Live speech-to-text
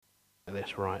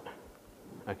This right.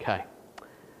 Okay.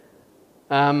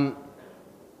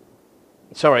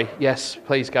 Sorry, yes,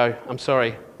 please go. I'm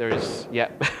sorry. There is,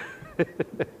 yep.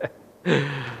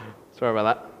 Sorry about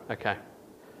that. Okay.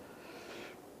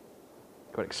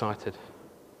 Got excited.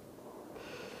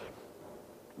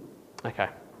 Okay.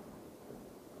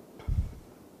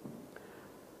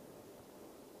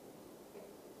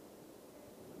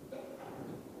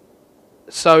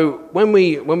 So when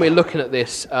we're looking at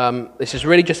this, this is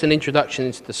really just an introduction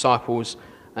into disciples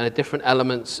and the different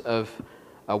elements of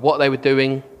what they were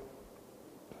doing,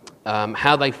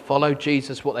 how they followed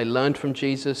Jesus, what they learned from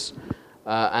Jesus,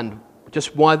 and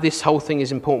just why this whole thing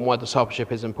is important, why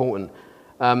discipleship is important.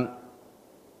 And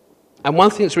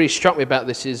one thing that's really struck me about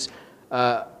this is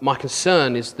my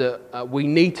concern is that we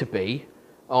need to be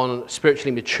on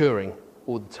spiritually maturing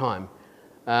all the time.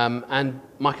 And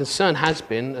my concern has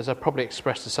been, as I've probably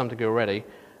expressed to some degree already,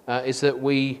 is that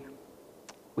we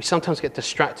sometimes get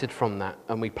distracted from that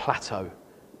and we plateau.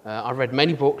 I've read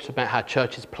many books about how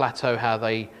churches plateau, how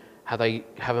they have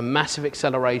a massive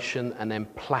acceleration and then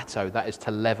plateau. That is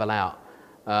to level out.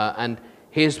 And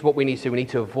here's what we need to do. We need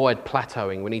to avoid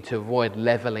plateauing. We need to avoid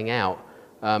leveling out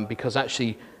because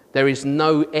actually there is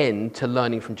no end to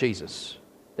learning from Jesus.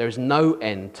 There is no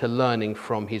end to learning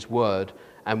from his word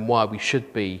and why we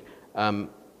should be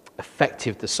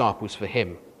effective disciples for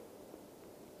him.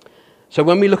 So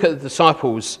when we look at the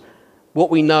disciples,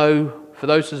 what we know, for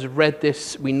those who have read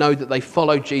this, we know that they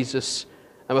followed Jesus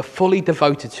and were fully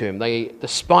devoted to him. They,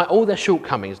 despite all their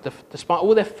shortcomings, despite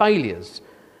all their failures,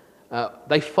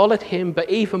 they followed him, but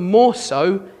even more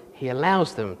so, he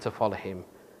allows them to follow him.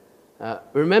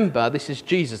 Remember, this is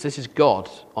Jesus, this is God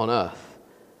on earth.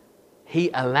 He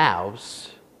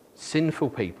allows sinful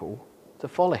people to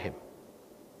follow him.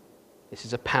 This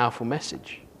is a powerful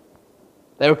message.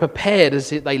 They were prepared as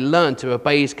they learned to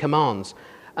obey his commands.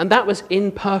 And that was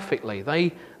imperfectly.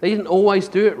 They didn't always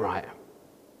do it right.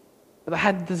 But they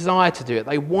had the desire to do it.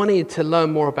 They wanted to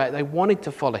learn more about it. They wanted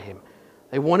to follow him.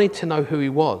 They wanted to know who he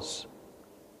was.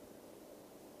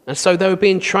 And so they were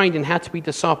being trained in how to be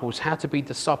disciples, how to be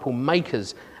disciple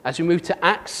makers. As we move to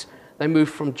Acts, they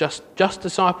moved from just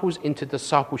disciples into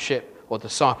discipleship or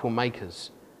disciple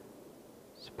makers.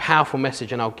 It's a powerful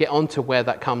message, and I'll get on to where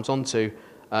that comes onto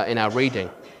in our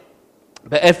reading.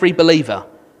 But every believer,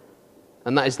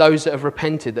 and that is those that have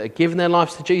repented, that have given their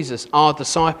lives to Jesus, are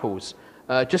disciples.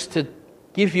 Just to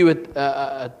give you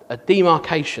a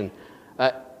demarcation,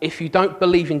 if you don't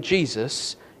believe in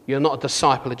Jesus, you're not a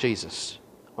disciple of Jesus.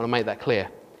 I want to make that clear.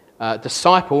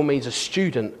 Disciple means a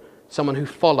student, someone who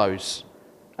follows.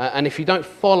 And if you don't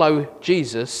follow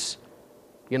Jesus,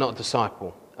 you're not a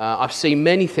disciple. I've seen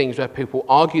many things where people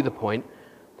argue the point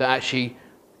that actually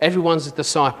everyone's a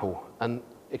disciple, and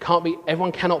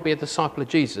everyone cannot be a disciple of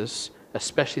Jesus,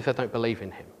 especially if they don't believe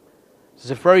in him. So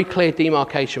there's a very clear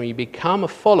demarcation. When you become a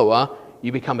follower,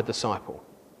 you become a disciple.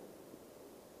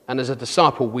 And as a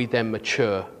disciple, we then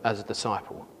mature as a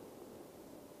disciple.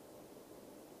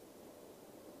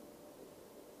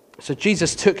 So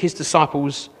Jesus took his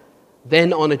disciples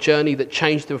then on a journey that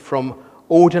changed them from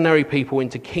ordinary people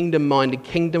into kingdom-minded,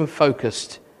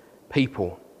 kingdom-focused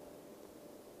people.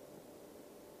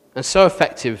 And so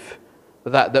effective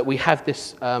that we have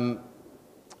this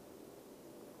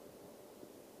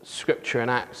scripture in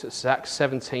Acts. It's Acts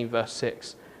 17, verse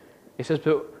 6. It says,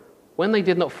 "But when they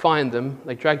did not find them,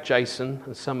 they dragged Jason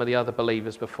and some of the other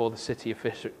believers before the city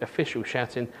officials,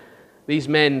 shouting, 'These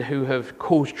men who have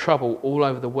caused trouble all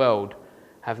over the world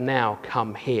have now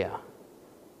come here.'"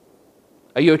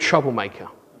 Are you a troublemaker?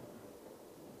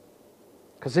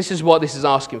 Because this is what this is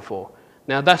asking for.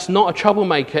 Now, that's not a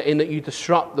troublemaker in that you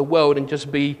disrupt the world and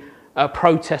just be a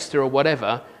protester or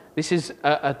whatever. This is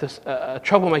a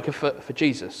troublemaker for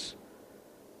Jesus.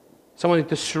 Someone who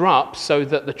disrupts so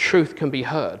that the truth can be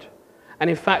heard. And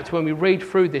in fact, when we read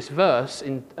through this verse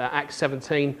in Acts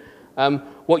 17,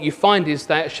 what you find is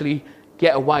they actually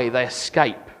get away, they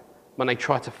escape when they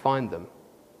try to find them.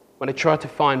 When they try to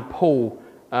find Paul,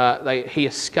 he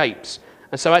escapes.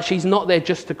 And so actually he's not there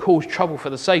just to cause trouble for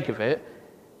the sake of it.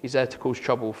 He's there to cause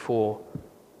trouble for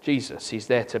Jesus. He's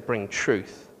there to bring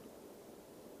truth.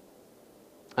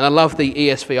 And I love the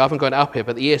ESV. I haven't got it up here,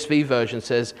 but the ESV version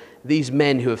says, "These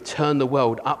men who have turned the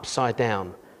world upside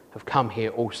down have come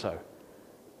here also."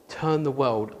 Turn the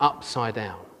world upside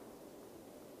down.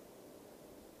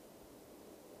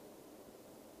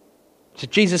 So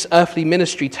Jesus' earthly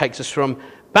ministry takes us from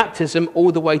baptism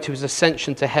all the way to his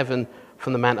ascension to heaven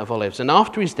from the Mount of Olives. And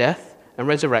after his death and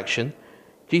resurrection,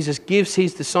 Jesus gives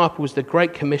his disciples the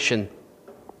Great Commission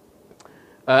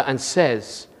and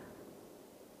says,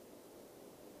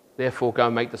 Therefore, go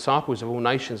and make disciples of all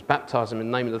nations, baptize them in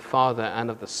the name of the Father and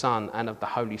of the Son and of the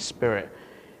Holy Spirit.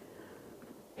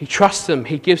 He trusts them,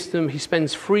 he gives them, he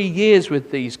spends 3 years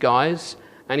with these guys,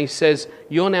 and he says,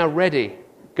 you're now ready.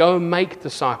 Go and make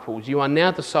disciples. You are now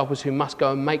disciples who must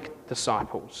go and make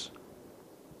disciples.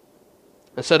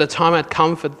 And so the time had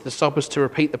come for the disciples to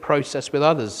repeat the process with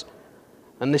others.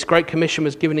 And this Great Commission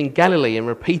was given in Galilee and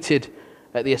repeated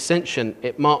at the Ascension.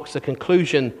 It marks the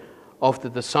conclusion of the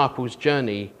disciples'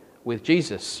 journey with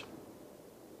Jesus.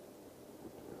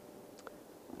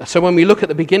 So when we look at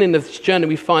the beginning of this journey,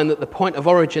 we find that the point of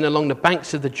origin along the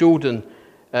banks of the Jordan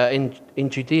in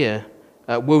Judea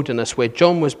wilderness, where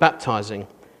John was baptizing.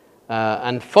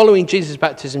 And following Jesus'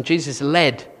 baptism, Jesus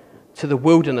led to the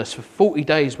wilderness for 40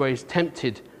 days where he's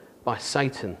tempted by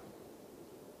Satan.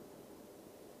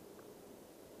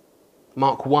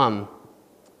 Mark 1,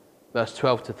 verse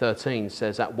 12 to 13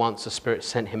 says, at once the Spirit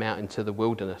sent him out into the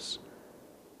wilderness.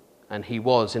 And he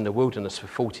was in the wilderness for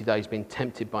 40 days being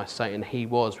tempted by Satan. He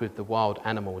was with the wild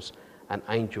animals, and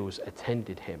angels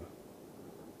attended him.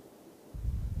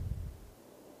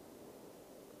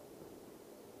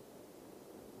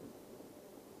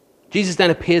 Jesus then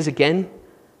appears again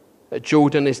at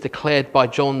Jordan, is declared by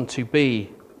John to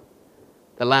be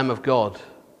the Lamb of God,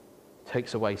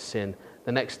 takes away sin.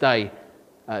 The next day,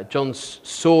 John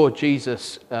saw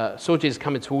Jesus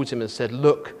coming towards him and said,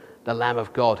 look, the Lamb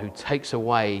of God who takes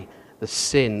away the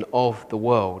sin of the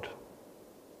world.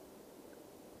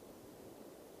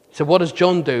 So what does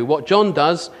John do? What John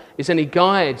does is then he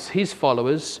guides his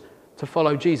followers to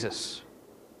follow Jesus.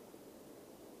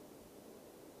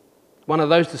 One of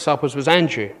those disciples was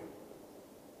Andrew,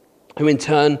 who in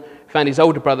turn found his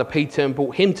older brother Peter and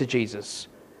brought him to Jesus.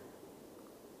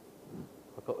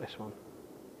 I've got this one.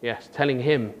 Yes, telling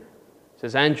him,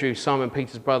 says Andrew, Simon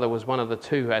Peter's brother, was one of the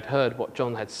two who had heard what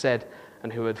John had said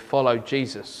and who had followed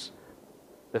Jesus.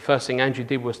 The first thing Andrew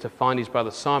did was to find his brother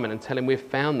Simon and tell him, we've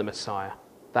found the Messiah,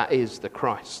 that is the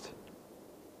Christ.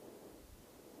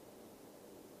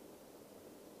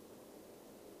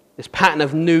 This pattern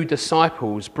of new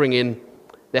disciples bringing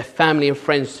their family and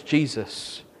friends to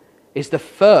Jesus is the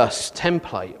first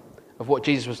template of what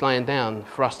Jesus was laying down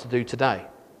for us to do today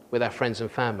with our friends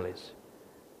and families.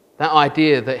 That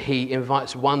idea that he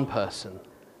invites one person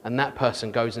and that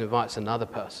person goes and invites another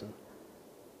person.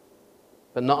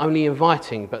 But not only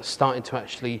inviting, but starting to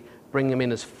actually bring them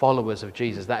in as followers of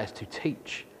Jesus. That is to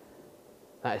teach.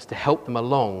 That is to help them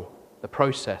along the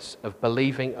process of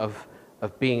believing, of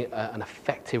being an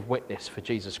effective witness for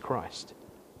Jesus Christ.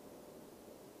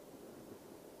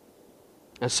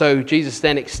 And so Jesus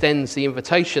then extends the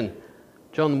invitation.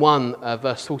 John 1,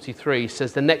 verse 43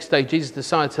 says, the next day Jesus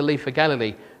decided to leave for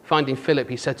Galilee. Finding Philip,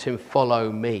 he said to him,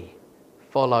 follow me.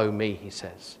 Follow me, he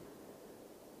says.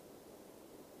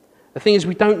 The thing is,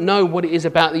 we don't know what it is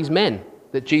about these men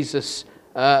that Jesus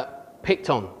picked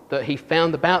on, that he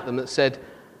found about them that said,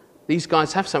 these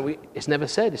guys have something. It's never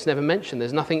said, it's never mentioned.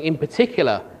 There's nothing in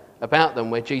particular about them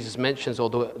where Jesus mentions or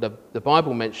the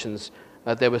Bible mentions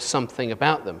there was something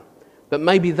about them. But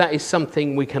maybe that is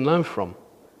something we can learn from.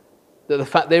 That the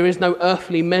fact there is no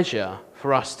earthly measure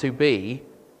for us to be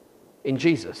in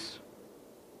Jesus.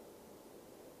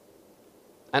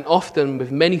 And often,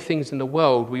 with many things in the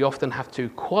world, we often have to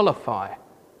qualify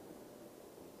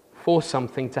for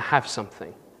something to have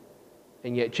something.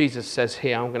 And yet Jesus says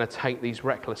here, I'm going to take these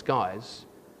reckless guys,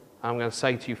 and I'm going to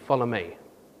say to you, follow me.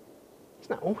 Isn't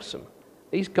that awesome?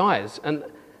 These guys, and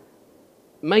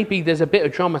maybe there's a bit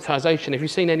of dramatization. If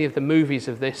you've seen any of the movies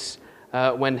of this,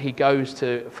 when he goes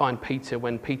to find Peter,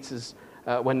 when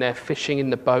they're fishing in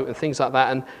the boat and things like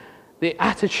that, and the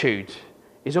attitude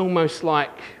is almost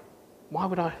like,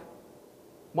 why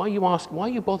are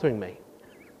you bothering me?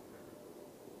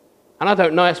 And I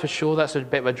don't know, that's for sure, that's a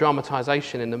bit of a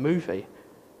dramatization in the movie.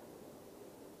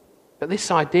 But this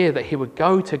idea that he would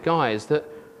go to guys that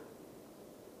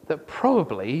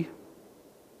probably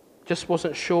just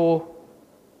wasn't sure,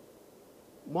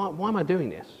 why am I doing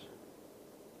this?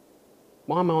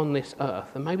 Why am I on this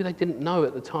earth? And maybe they didn't know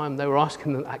at the time they were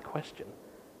asking them that question.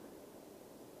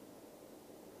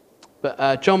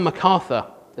 But John MacArthur,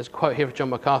 there's a quote here of John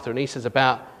MacArthur, and he says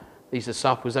about these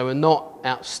disciples, they were not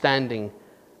outstanding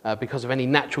because of any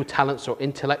natural talents or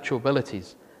intellectual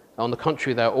abilities. On the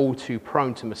contrary, they are all too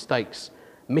prone to mistakes,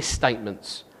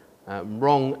 misstatements,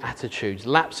 wrong attitudes,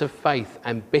 lapse of faith,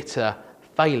 and bitter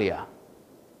failure.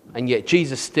 And yet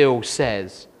Jesus still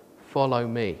says, follow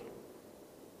me.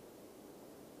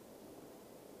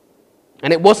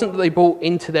 And it wasn't that they brought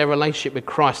into their relationship with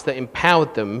Christ that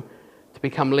empowered them to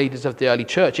become leaders of the early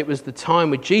church. It was the time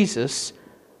with Jesus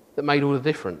that made all the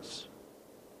difference.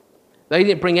 They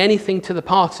didn't bring anything to the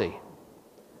party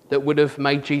that would have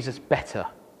made Jesus better.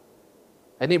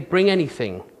 They didn't bring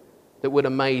anything that would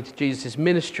have made Jesus'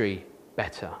 ministry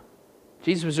better.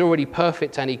 Jesus was already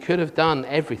perfect and he could have done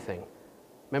everything.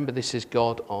 Remember, this is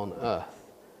God on earth.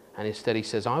 And instead he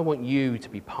says, I want you to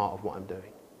be part of what I'm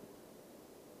doing.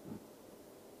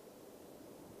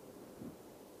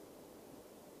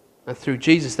 And through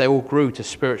Jesus, they all grew to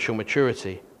spiritual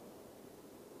maturity.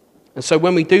 And so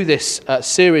when we do this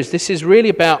series, this is really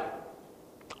about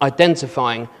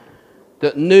identifying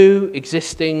that new,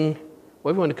 existing,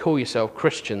 whatever you want to call yourself,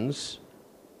 Christians,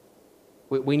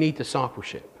 we need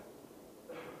discipleship.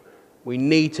 We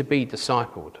need to be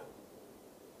discipled.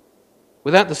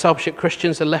 Without discipleship,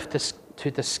 Christians are left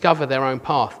to discover their own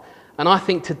path. And I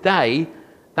think today,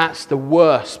 that's the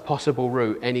worst possible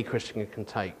route any Christian can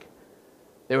take.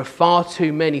 There are far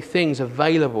too many things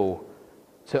available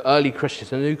to early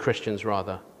Christians, and new Christians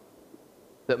rather,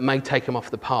 that may take them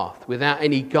off the path. Without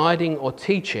any guiding or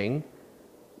teaching,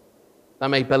 they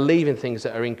may believe in things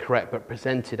that are incorrect but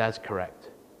presented as correct.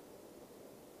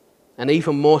 And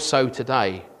even more so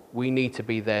today, we need to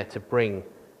be there to bring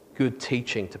good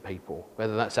teaching to people,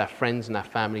 whether that's our friends and our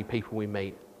family, people we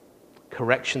meet,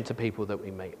 correction to people that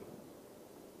we meet.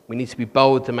 We need to be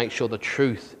bold to make sure the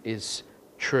truth is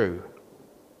true.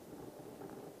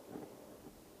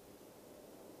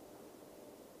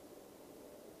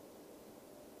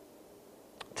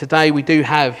 Today we do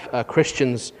have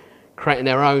Christians creating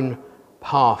their own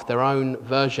path, their own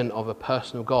version of a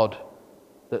personal God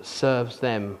that serves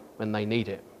them when they need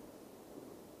it.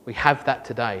 We have that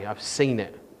today. I've seen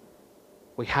it.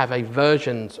 We have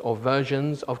versions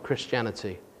of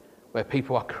Christianity where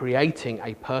people are creating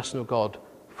a personal God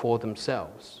for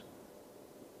themselves.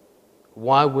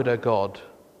 Why would a God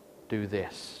do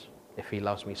this if he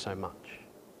loves me so much?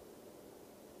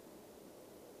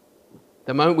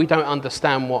 The moment we don't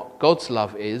understand what God's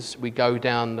love is, we go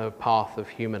down the path of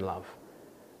human love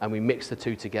and we mix the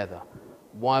two together.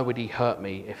 Why would he hurt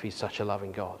me if he's such a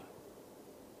loving God?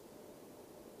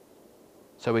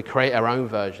 So we create our own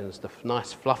versions, the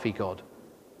nice fluffy God.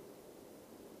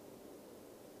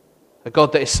 A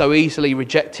God that is so easily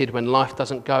rejected when life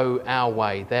doesn't go our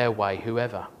way, their way,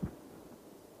 whoever.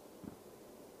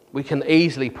 We can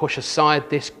easily push aside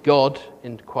this God,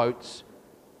 in quotes,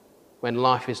 when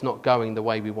life is not going the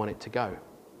way we want it to go.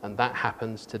 And that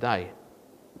happens today.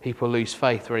 People lose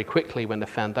faith very quickly when the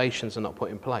foundations are not put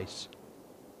in place.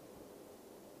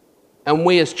 And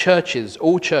we as churches,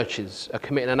 all churches, are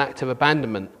committing an act of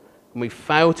abandonment when we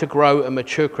fail to grow and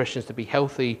mature Christians to be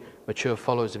healthy, mature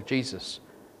followers of Jesus.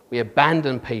 We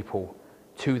abandon people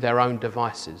to their own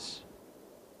devices.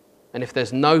 And if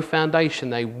there's no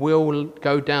foundation, they will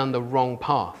go down the wrong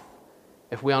path.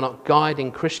 If we are not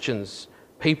guiding Christians,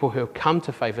 people who have come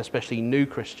to faith, especially new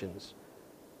Christians,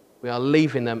 we are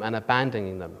leaving them and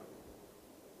abandoning them.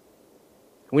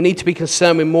 We need to be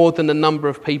concerned with more than the number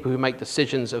of people who make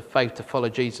decisions of faith to follow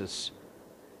Jesus.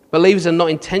 Believers are not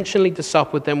intentionally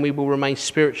discipled, then we will remain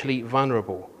spiritually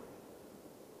vulnerable.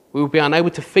 We will be unable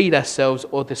to feed ourselves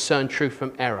or discern truth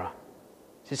from error.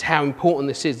 This is how important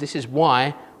this is. This is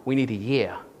why we need a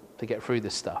year to get through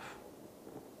this stuff.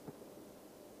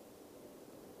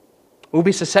 We'll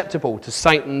be susceptible to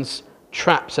Satan's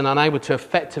traps and unable to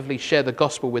effectively share the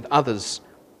gospel with others.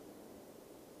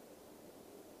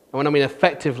 And when I mean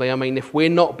effectively, I mean if we're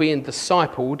not being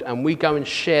discipled and we go and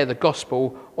share the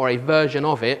gospel or a version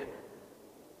of it,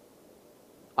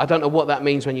 I don't know what that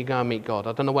means when you go and meet God.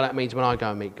 I don't know what that means when I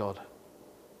go and meet God.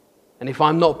 And if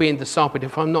I'm not being discipled,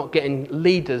 if I'm not getting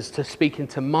leaders to speak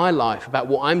into my life about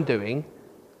what I'm doing,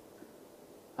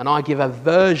 and I give a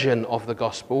version of the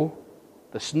gospel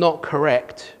that's not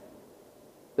correct,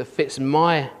 that fits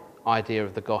my idea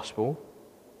of the gospel,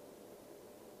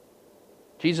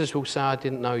 Jesus will say, I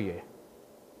didn't know you.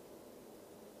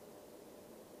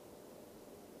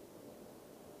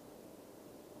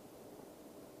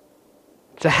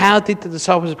 So how did the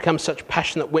disciples become such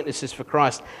passionate witnesses for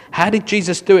Christ? How did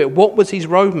Jesus do it? What was his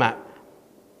roadmap?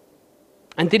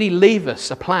 And did he leave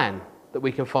us a plan that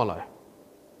we can follow?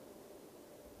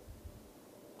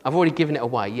 I've already given it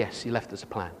away. Yes, he left us a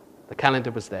plan. The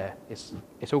calendar was there. It's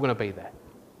all going to be there.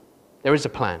 There is a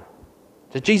plan.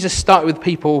 So Jesus started with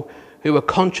people who were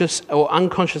conscious or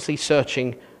unconsciously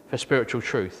searching for spiritual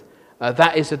truth.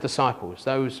 That is the disciples.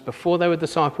 Those before they were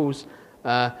disciples,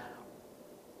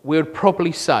 we would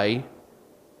probably say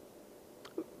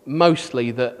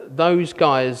mostly that those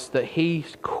guys that he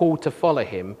called to follow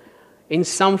him, in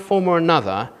some form or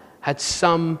another, had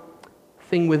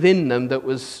something within them that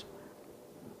was,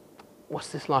 what's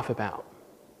this life about?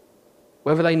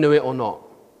 Whether they knew it or not.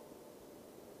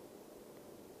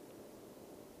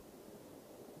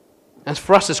 As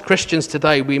for us as Christians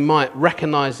today, we might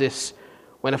recognise this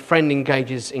when a friend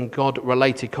engages in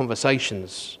God-related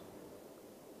conversations.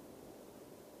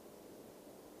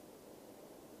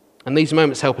 And these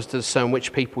moments help us to discern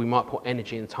which people we might put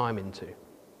energy and time into.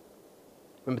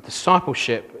 Remember,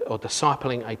 discipleship or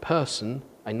discipling a person,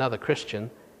 another Christian,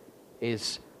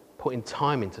 is putting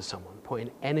time into someone,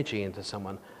 putting energy into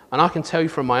someone. And I can tell you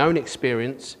from my own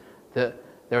experience that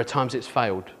there are times it's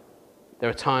failed. There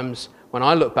are times when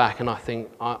I look back and I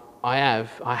think I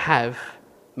have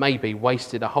maybe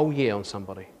wasted a whole year on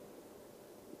somebody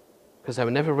because they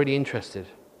were never really interested.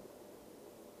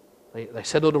 They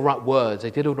said all the right words,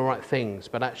 they did all the right things,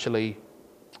 but actually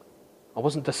I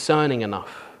wasn't discerning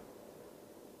enough.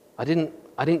 I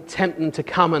didn't tempt them to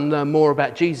come and learn more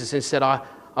about Jesus. Instead,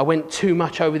 I went too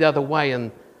much over the other way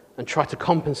and tried to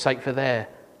compensate for their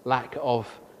lack of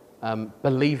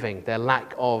believing, their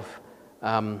lack of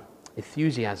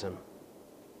enthusiasm.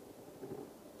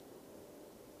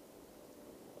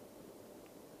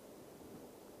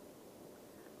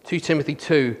 2 Timothy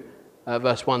 2,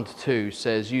 verse 1 to 2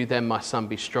 says, "You then, my son,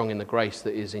 be strong in the grace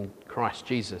that is in Christ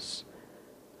Jesus.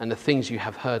 And the things you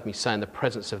have heard me say in the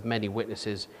presence of many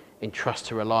witnesses, entrust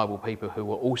to reliable people who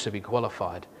will also be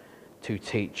qualified to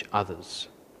teach others."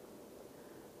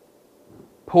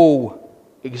 Paul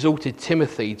exhorted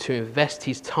Timothy to invest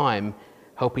his time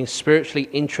helping spiritually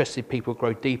interested people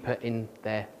grow deeper in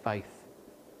their faith.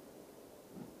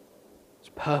 It's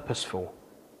purposeful.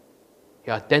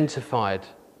 He identified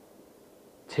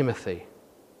Timothy.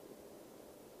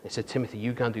 He said, "Timothy,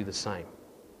 you go and do the same."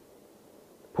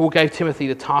 Paul gave Timothy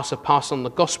the task of passing on the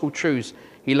gospel truths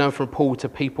he learned from Paul to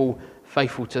people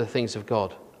faithful to the things of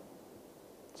God.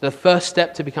 So the first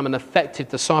step to become an effective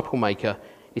disciple maker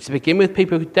is to begin with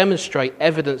people who demonstrate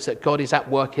evidence that God is at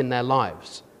work in their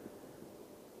lives.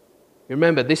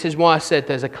 Remember, this is why I said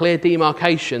there's a clear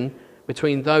demarcation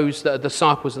between those that are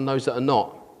disciples and those that are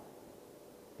not.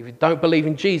 If you don't believe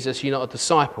in Jesus, you're not a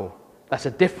disciple. That's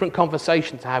a different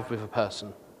conversation to have with a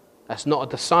person. That's not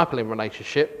a discipling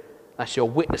relationship. That's your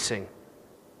witnessing.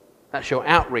 That's your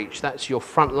outreach. That's your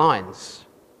front lines.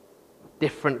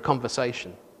 Different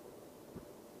conversation.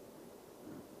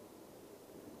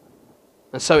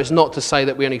 And so it's not to say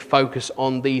that we only focus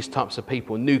on these types of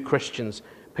people, new Christians,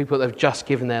 people that have just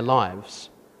given their lives.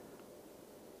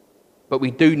 But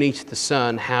we do need to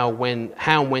discern how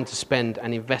and when to spend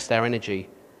and invest our energy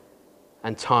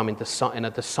and time in a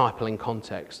discipling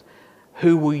context.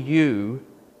 Who will you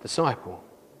disciple?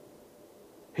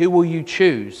 Who will you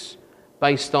choose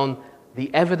based on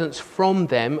the evidence from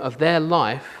them of their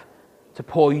life to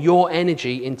pour your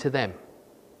energy into them?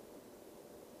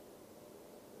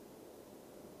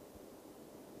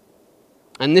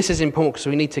 And this is important because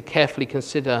we need to carefully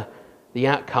consider the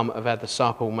outcome of our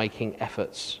disciple-making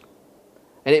efforts.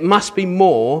 And it must be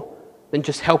more than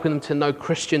just helping them to know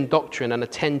Christian doctrine and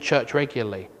attend church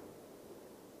regularly.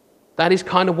 That is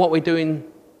kind of what we're doing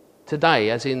today,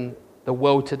 as in the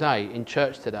world today, in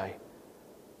church today.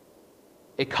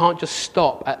 It can't just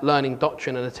stop at learning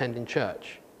doctrine and attending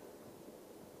church.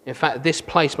 In fact, this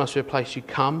place must be a place you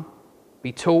come,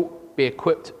 be taught, be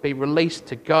equipped, be released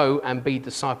to go and be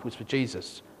disciples for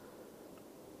Jesus.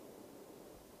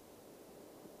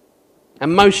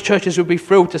 And most churches would be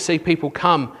thrilled to see people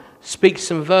come, speak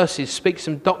some verses, speak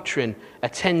some doctrine,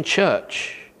 attend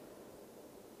church.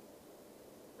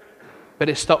 But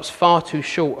it stops far too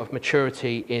short of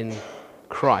maturity in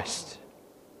Christ.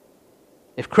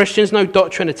 If Christians know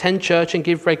doctrine, attend church and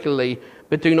give regularly,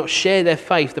 but do not share their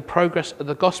faith, the progress of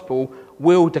the gospel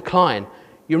will decline.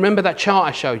 You remember that chart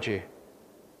I showed you?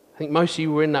 I think most of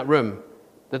you were in that room.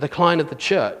 The decline of the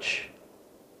church.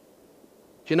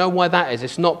 Do you know why that is?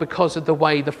 It's not because of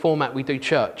the format we do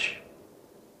church.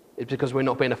 It's because we're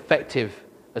not being effective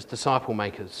as disciple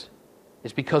makers.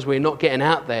 It's because we're not getting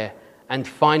out there and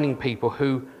finding people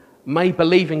who may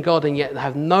believe in God and yet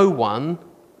have no one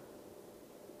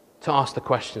to ask the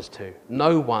questions to,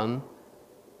 no one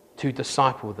to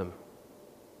disciple them.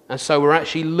 And so we're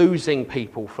actually losing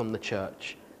people from the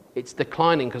church. It's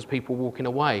declining because people are walking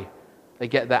away. They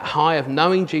get that high of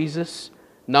knowing Jesus,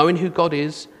 knowing who God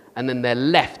is, and then they're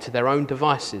left to their own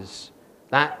devices.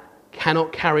 That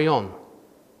cannot carry on.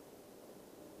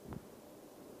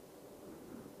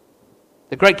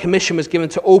 The Great Commission was given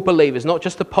to all believers, not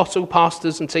just apostles,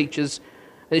 pastors and teachers.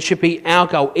 And it should be our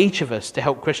goal, each of us, to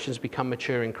help Christians become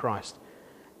mature in Christ.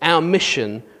 Our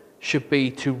mission should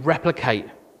be to replicate.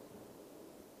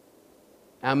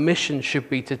 Our mission should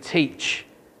be to teach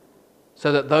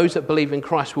so that those that believe in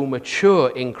Christ will mature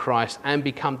in Christ and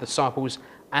become disciples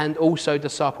and also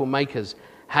disciple makers.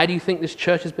 How do you think this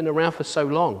church has been around for so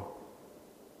long?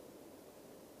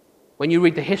 When you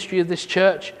read the history of this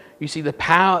church, you see the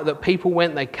power that people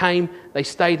went, they came, they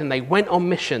stayed, and they went on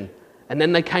mission. And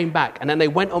then they came back, and then they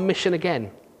went on mission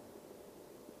again.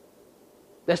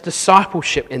 There's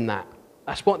discipleship in that.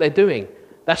 That's what they're doing.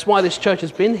 That's why this church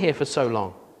has been here for so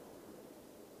long.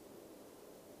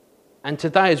 And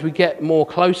today, as we get more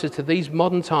closer to these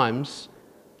modern times,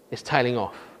 it's tailing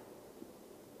off.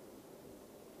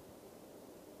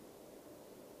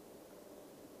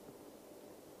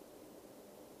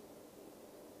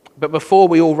 But before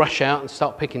we all rush out and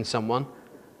start picking someone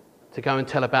to go and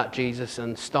tell about Jesus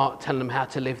and start telling them how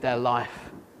to live their life,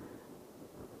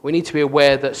 we need to be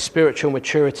aware that spiritual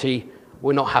maturity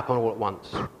will not happen all at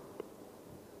once.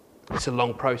 It's a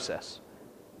long process.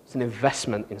 It's an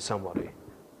investment in somebody.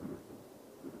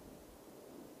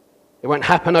 It won't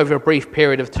happen over a brief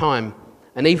period of time.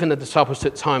 And even the disciples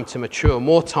took time to mature,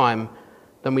 more time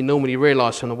than we normally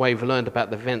realise from the way we've learned about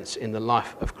the events in the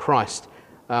life of Christ.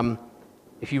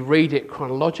 If you read it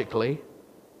chronologically,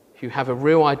 if you have a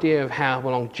real idea of how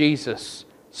long Jesus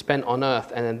spent on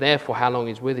earth, and then therefore how long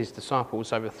he's with his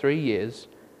disciples, over 3 years,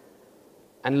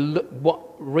 and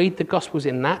read the Gospels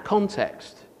in that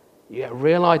context, you get a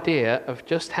real idea of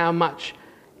just how much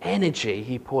energy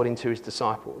he poured into his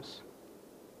disciples.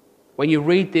 When you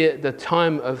read the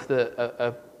time of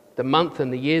the month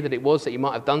and the year that it was that he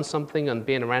might have done something and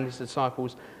being around his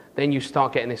disciples, then you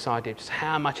start getting this idea of just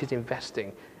how much he's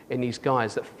investing in these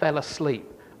guys that fell asleep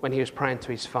when he was praying to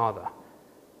his Father.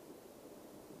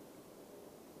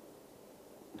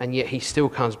 And yet he still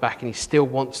comes back and he still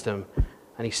wants them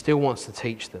and he still wants to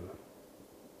teach them.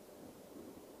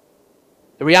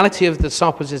 The reality of the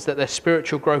disciples is that their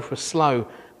spiritual growth was slow.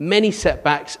 Many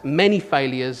setbacks, many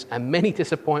failures, and many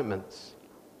disappointments.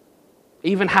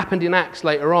 Even happened in Acts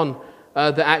later on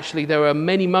that actually there were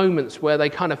many moments where they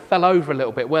kind of fell over a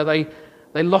little bit, where they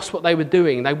lost what they were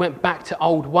doing. They went back to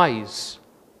old ways.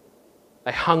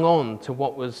 They hung on to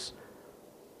what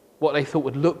they thought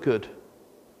would look good.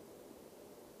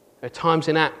 There are times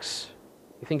in Acts,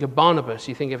 you think of Barnabas,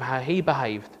 you think of how he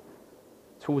behaved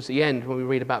towards the end when we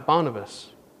read about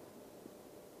Barnabas.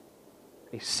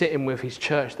 He's sitting with his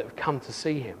church that have come to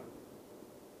see him.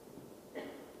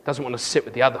 Doesn't want to sit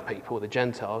with the other people, the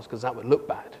Gentiles, because that would look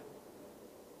bad.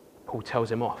 Paul tells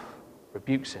him off,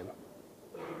 rebukes him.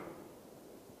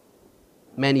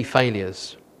 Many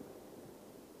failures.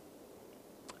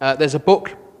 There's a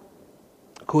book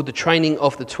called The Training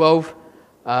of the 12,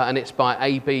 and it's by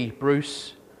A.B.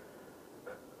 Bruce.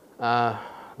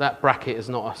 That bracket is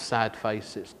not a sad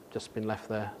face, it's just been left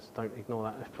there, so don't ignore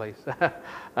that, please.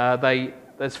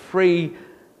 There's 3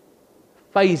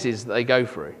 phases that they go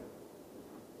through.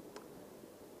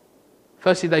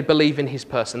 Firstly, they believe in his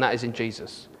person, that is in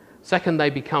Jesus. Second, they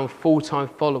become full-time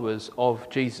followers of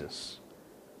Jesus.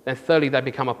 Then thirdly, they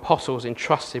become apostles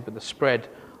entrusted with the spread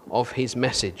of his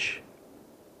message.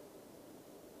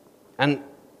 And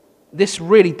this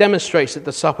really demonstrates that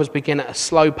disciples begin at a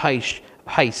slow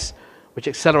pace, which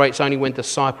accelerates only when the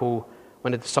disciple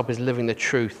is living the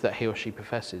truth that he or she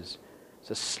professes.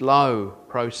 It's a slow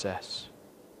process.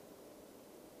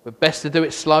 But best to do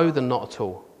it slow than not at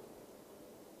all.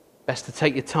 Best to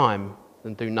take your time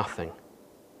than do nothing.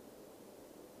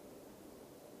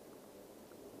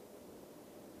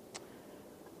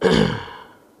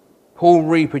 Paul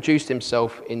reproduced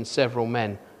himself in several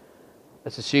men.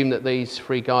 Let's assume that these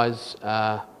 3 guys,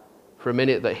 for a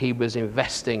minute, that he was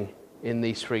investing in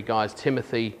these 3 guys,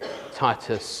 Timothy,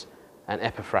 Titus, and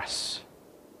Epaphras.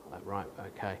 Right,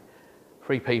 okay.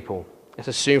 3 people. Let's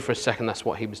assume for a second that's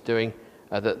what he was doing,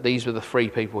 that these were the 3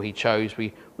 people he chose.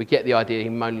 We get the idea he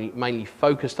mainly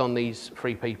focused on these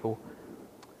 3 people.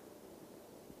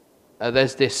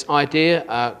 There's this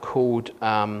idea called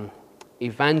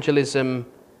evangelism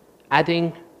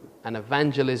adding and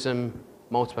evangelism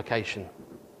multiplication.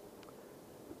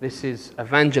 This is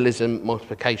evangelism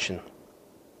multiplication.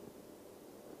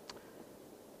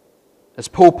 As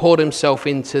Paul poured himself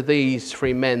into these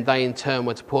 3 men, they in turn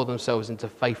were to pour themselves into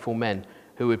faithful men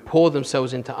who would pour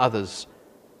themselves into others.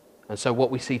 And so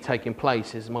what we see taking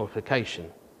place is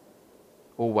multiplication.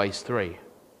 Always 3.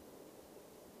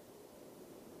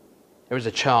 There is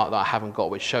a chart that I haven't got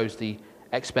which shows the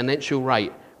exponential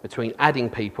rate between adding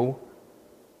people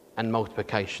and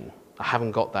multiplication. I haven't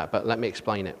got that, but let me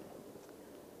explain it.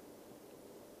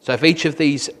 So if each of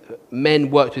these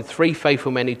men worked with 3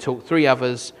 faithful men who taught 3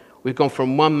 others, we've gone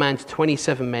from 1 man to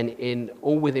 27 men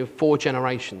all within 4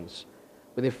 generations.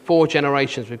 Within 4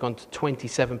 generations, we've gone to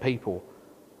 27 people.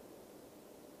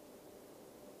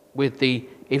 With the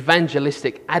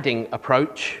evangelistic adding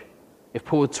approach, if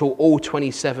Paul had taught all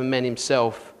 27 men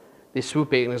himself, this would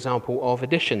be an example of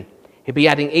addition. If He'd be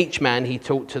adding each man he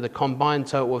taught to the combined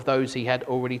total of those he had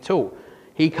already taught.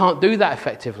 He can't do that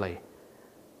effectively.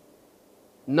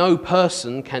 No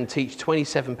person can teach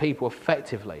 27 people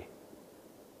effectively.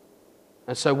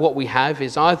 And so what we have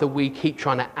is either we keep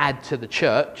trying to add to the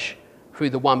church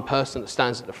through the one person that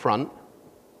stands at the front,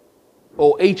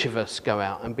 or each of us go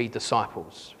out and be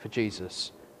disciples for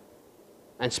Jesus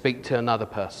and speak to another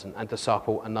person and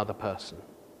disciple another person.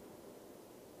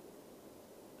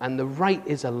 And the rate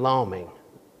is alarming.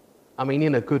 I mean,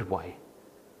 in a good way.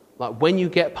 Like when you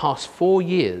get past 4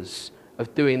 years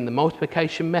of doing the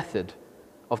multiplication method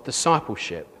of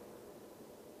discipleship,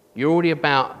 you're already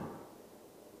about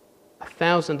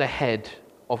 1,000 ahead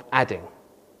of adding.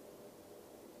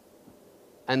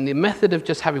 And the method of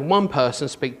just having one person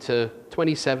speak to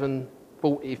 27,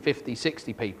 40, 50,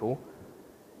 60 people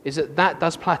is that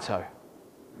does plateau.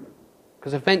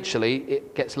 Because eventually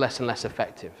it gets less and less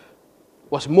effective.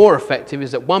 What's more effective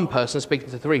is that one person speaking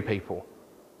to 3 people.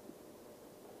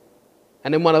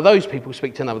 And then one of those people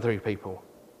speak to another 3 people.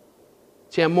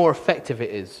 See how more effective it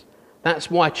is.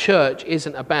 That's why church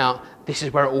isn't about this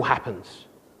is where it all happens.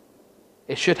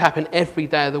 It should happen every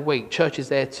day of the week. Church is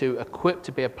there to equip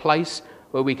to be a place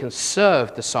where we can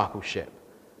serve discipleship.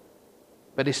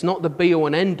 But it's not the be-all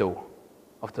and end-all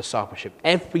of discipleship.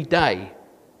 Every day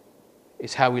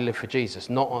is how we live for Jesus,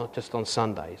 not just on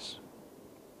Sundays.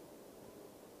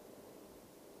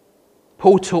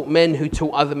 Paul taught men who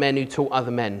taught other men who taught other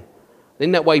men.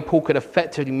 In that way, Paul could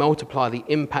effectively multiply the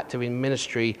impact of his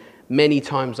ministry many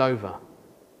times over.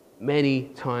 Many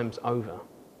times over.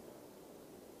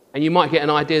 And you might get an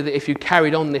idea that if you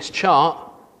carried on this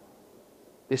chart,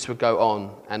 this would go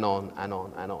on and on and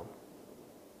on and on.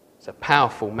 It's a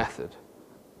powerful method.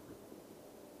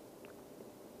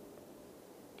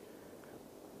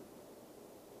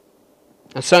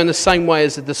 And so in the same way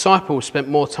as the disciples spent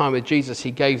more time with Jesus,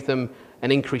 he gave them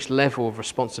an increased level of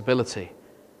responsibility.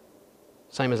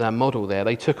 Same as our model there.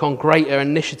 They took on greater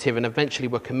initiative and eventually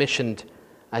were commissioned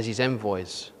as his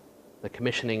envoys, the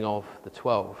commissioning of the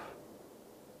 12.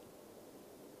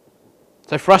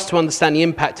 So for us to understand the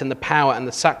impact and the power and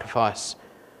the sacrifice,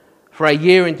 for a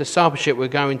year in discipleship, we're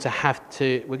going to have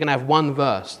one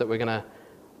verse that's going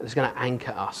to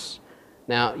anchor us.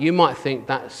 Now, you might think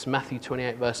that's Matthew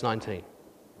 28, verse 19.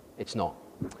 It's not.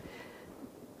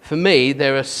 For me,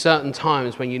 there are certain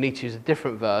times when you need to use a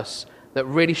different verse that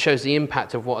really shows the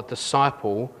impact of what a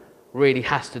disciple really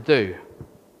has to do.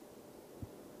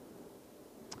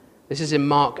 This is in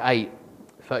Mark 8,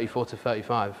 34 to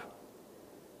 35.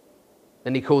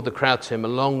 Then he called the crowd to him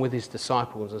along with his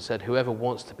disciples and said, "Whoever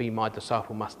wants to be my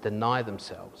disciple must deny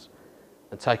themselves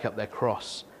and take up their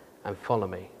cross and follow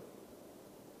me.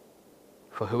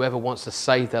 For whoever wants to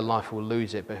save their life will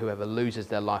lose it, but whoever loses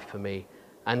their life for me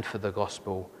and for the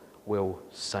gospel will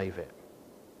save it."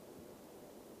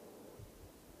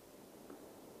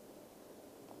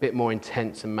 A bit more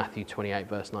intense than Matthew 28,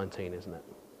 verse 19, isn't it?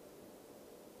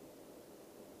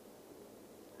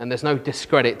 And there's no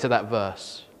discredit to that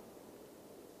verse.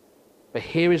 But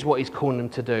here is what he's calling them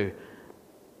to do.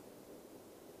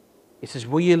 He says,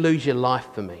 will you lose your life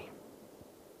for me?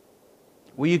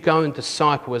 Will you go and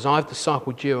disciple as I've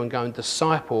discipled you, and go and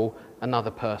disciple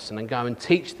another person and go and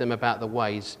teach them about the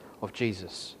ways of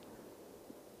Jesus?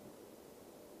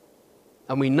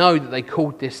 And we know that they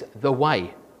called this the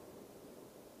way.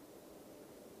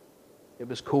 It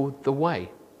was called the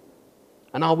way.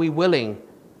 And are we willing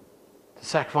to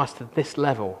sacrifice to this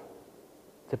level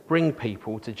to bring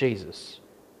people to Jesus?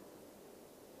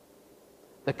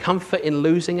 The comfort in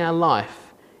losing our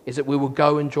life is that we will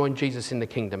go and join Jesus in the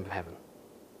kingdom of heaven.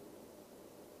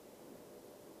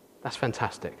 That's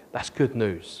fantastic. That's good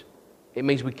news. It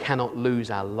means we cannot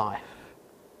lose our life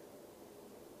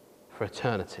for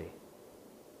eternity.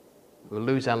 We'll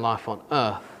lose our life on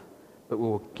earth, but we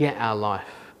will get our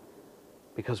life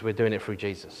because we're doing it through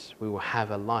Jesus. We will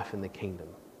have a life in the kingdom.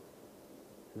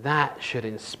 That should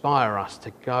inspire us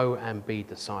to go and be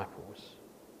disciples.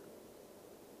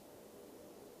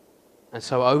 And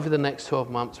so over the next 12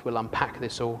 months, we'll unpack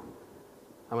this all.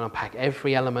 And we'll unpack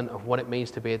every element of what it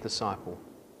means to be a disciple.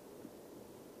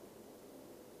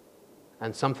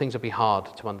 And some things will be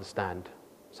hard to understand.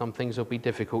 Some things will be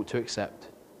difficult to accept.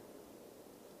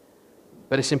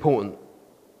 But it's important,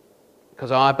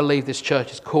 because I believe this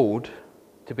church is called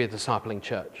to be a discipling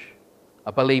church.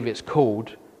 I believe it's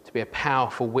called to be a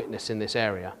powerful witness in this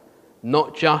area.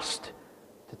 Not just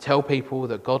to tell people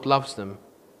that God loves them,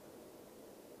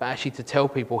 but actually to tell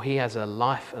people he has a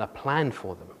life and a plan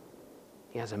for them.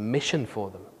 He has a mission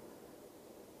for them.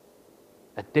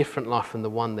 A different life from the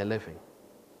one they're living.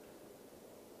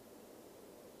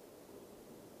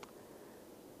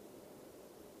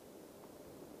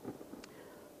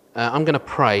 I'm going to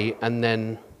pray, and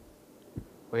then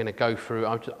we're going to go through.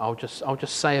 I'll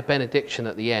just say a benediction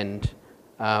at the end,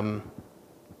 and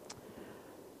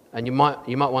you might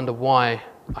wonder why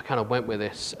I kind of went with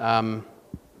this.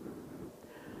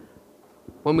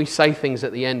 When we say things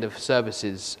at the end of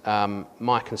services,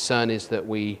 my concern is that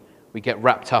we get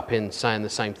wrapped up in saying the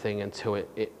same thing until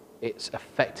its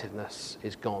effectiveness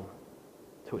is gone,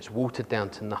 until it's watered down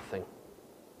to nothing.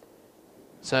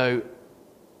 So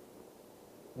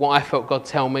what I felt God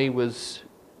tell me was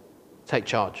take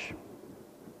charge.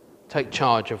 Take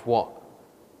charge of what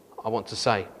I want to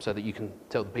say so that you can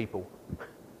tell the people.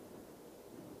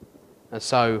 And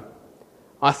so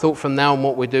I thought from now on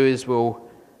what we'll do is we'll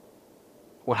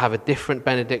have a different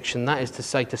benediction. That is to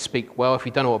say, to speak well. If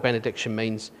you don't know what benediction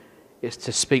means, it's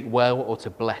to speak well or to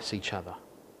bless each other.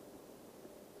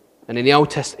 And in the Old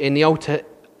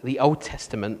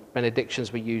Testament,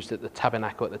 benedictions were used at the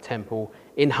tabernacle, at the temple,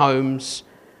 in homes,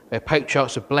 where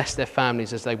patriarchs would bless their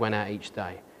families as they went out each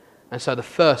day. And so the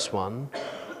first one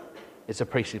is a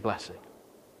priestly blessing.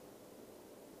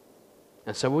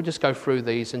 And so we'll just go through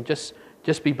these and just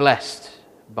be blessed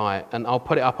by it. And I'll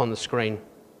put it up on the screen.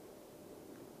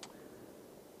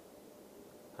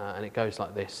 And it goes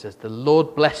like this. It says, "The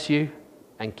Lord bless you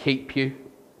and keep you.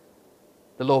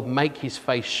 The Lord make his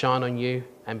face shine on you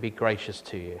and be gracious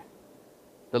to you.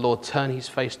 The Lord turn his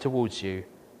face towards you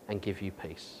and give you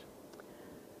peace."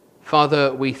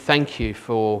 Father, we thank you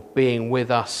for being with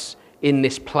us in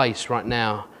this place right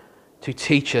now to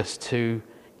teach us, to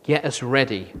get us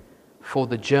ready for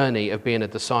the journey of being a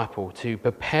disciple, to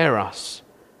prepare us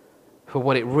for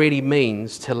what it really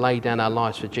means to lay down our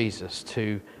lives for Jesus,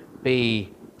 to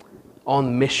be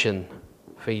on mission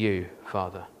for you,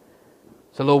 Father.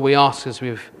 So, Lord, we ask as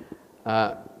we've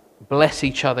blessed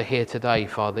each other here today,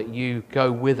 Father, that you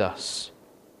go with us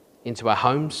into our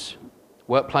homes,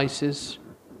 workplaces,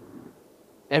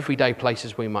 everyday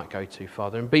places we might go to,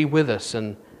 Father, and be with us.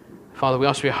 And, Father, we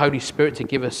ask for your Holy Spirit to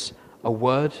give us a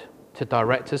word to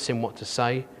direct us in what to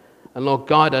say. And, Lord,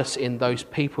 guide us in those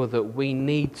people that we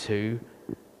need to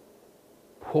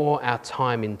pour our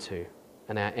time into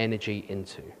and our energy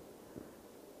into.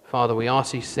 Father, we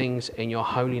ask these things in your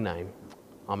holy name.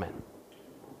 Amen.